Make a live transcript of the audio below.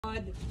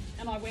inside,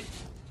 and I went.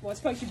 Well, I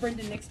spoke to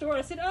Brendan next door.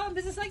 I said, "Oh,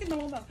 there's a snake in the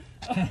lawnmower."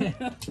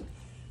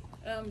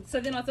 So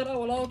then I thought, "Oh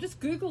well, I'll just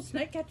Google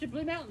snake catcher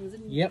Blue Mountains,"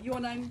 and your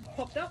name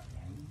popped up,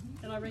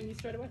 and I rang you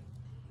straight away.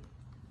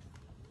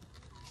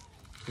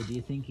 So do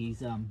you think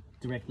he's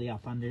directly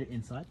up under it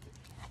inside?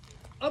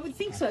 I would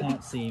think so. I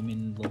can't see him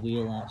in the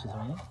wheel arches or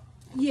anything.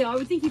 Yeah, I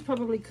would think he's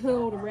probably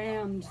curled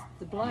around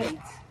the blades.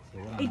 So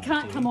It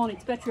can't come on,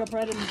 it's battery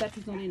operated and the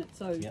battery's not in it,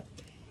 so Yep.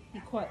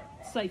 you're quite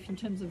safe in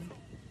terms of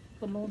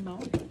the lawnmower.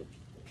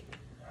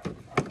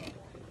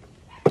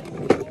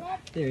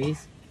 There he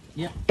is.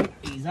 Yep,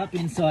 he's up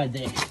inside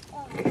there.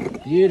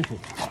 Beautiful.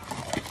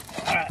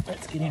 Alright,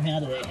 let's get him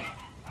out of there.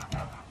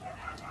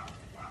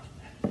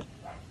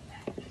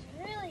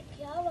 Really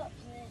cold up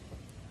there.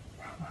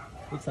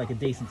 Looks like a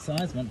decent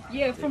size one.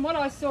 Yeah, from what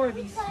I saw of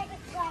his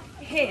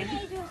head.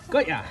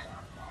 Got ya!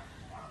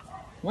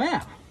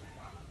 Wow!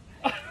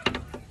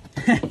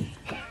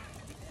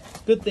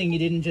 Good thing you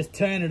didn't just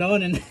turn it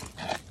on and...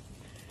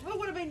 Well, it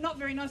would have been not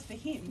very nice for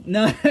him.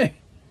 No!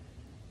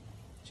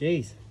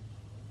 Jeez.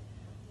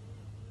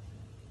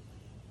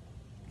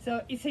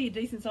 So, is he a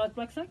decent sized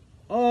black snake?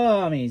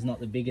 Oh, I mean, he's not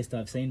the biggest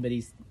I've seen, but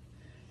he's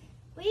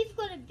We've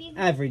got a big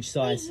average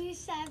size. We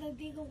used to have a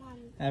bigger one.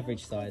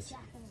 Average size.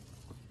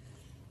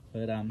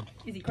 But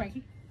Is he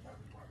cranky?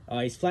 oh,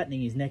 he's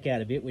flattening his neck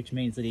out a bit, which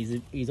means that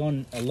he's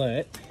on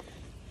alert.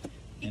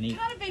 And He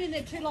can't have been in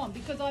there too long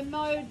because I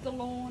mowed the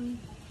lawn.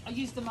 I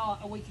used the mower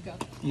a week ago.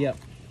 Yep.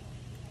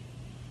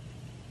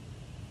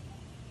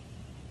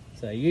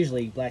 So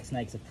usually black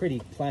snakes are pretty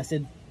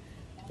placid,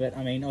 but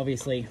I mean,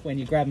 obviously, when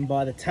you grab them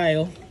by the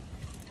tail,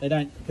 they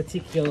don't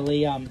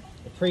particularly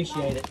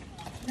appreciate it.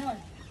 No.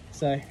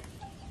 So,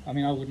 I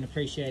mean, I wouldn't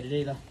appreciate it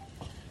either.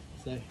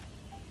 So,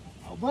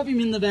 I'll bob him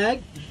in the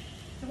bag.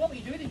 So what will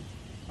you do with him?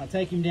 I'll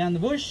take him down the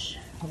bush,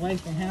 away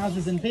from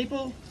houses and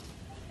people,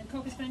 And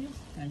cocker spaniels?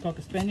 and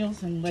cocker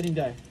spaniels, and let him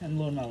go, and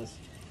lawnmowers.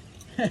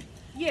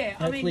 Yeah,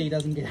 I Hopefully mean, he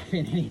doesn't get up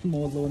in any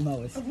more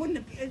lawnmowers. it wouldn't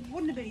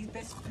have been his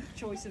best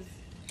choice of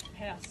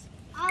house.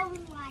 I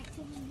would like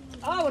to live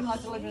in I wouldn't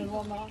like to live in a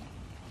lawnmower.